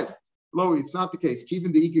him dead. Lo, it's not the case.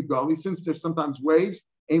 Keeping the Ikad Goli, since there's sometimes waves,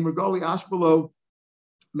 Eimer Goli Ashbalo,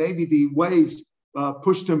 maybe the waves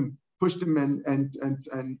pushed him and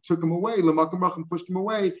took him away. L'makam racham pushed him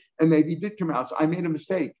away, and maybe he did come out. So I made a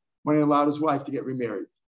mistake when I allowed his wife to get remarried.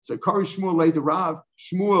 So Kari Shmuel laid to Rav.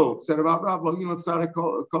 Shmuel said about Rav, Lo Yilot Tzaddik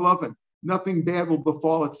Koloven. Nothing bad will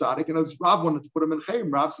befall at Tzaddik. And as Rav wanted to put him in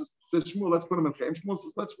Chaim, Rav says Shmuel, let's put him in Chaim. Shmuel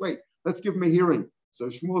says, let's wait. Let's give him a hearing. So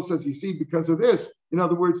Shmuel says, you see, because of this, in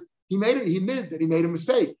other words, he admitted that he made a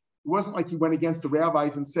mistake. It wasn't like he went against the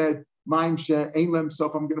rabbis and said, Mayim She'ein Lehem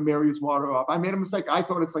Sof, I'm going to marry his water off. I made a mistake. I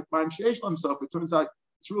thought it's like Mayim Sheish Lehem Sof. It turns out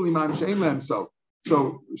it's really Mayim She'ein Lehem Sof.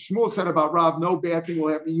 So Shmuel said about Rav, no bad thing will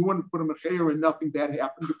happen. You wanted to put him in Chayer and nothing bad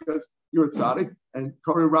happened because you're a tzaddik. And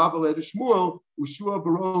Kari Rav led to Shmuel, Ushua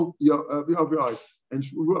Barov Yovis. And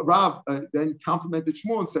Rav then complimented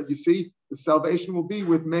Shmuel and said, you see, the salvation will be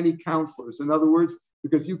with many counselors. In other words,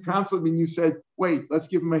 because you counseled me and you said, wait, let's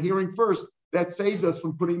give him a hearing first. That saved us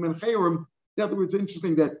from putting him in Chayerim. In other words,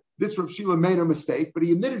 interesting that this Rav Shila made a mistake, but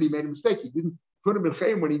he admitted he made a mistake. He didn't put him in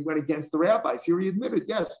Chayerim when he went against the rabbis. Here he admitted,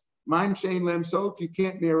 yes, Mayim She'ein Lehem Sof, you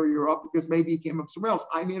can't marry her off because maybe he came up somewhere else.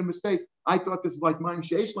 I made a mistake. I thought this is like Mayim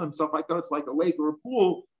Sheish Lehem Sof. I thought it's like a lake or a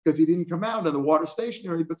pool because he didn't come out and the water's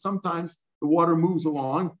stationary, but sometimes the water moves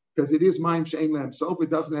along because it is Mayim She'ein Lehem Sof.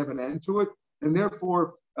 It doesn't have an end to it. And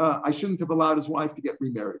therefore, I shouldn't have allowed his wife to get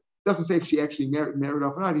remarried. It doesn't say if she actually married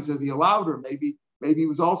off or not. He says he allowed her. Maybe he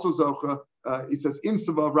was also Zocha. He says,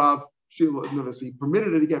 Insava Rav Shila, he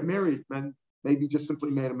permitted her to get married, and maybe just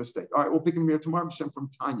simply made a mistake. All right, we'll pick him here tomorrow, Hashem, from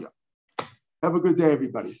Tanya. Have a good day,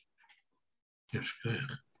 everybody. Yes, good.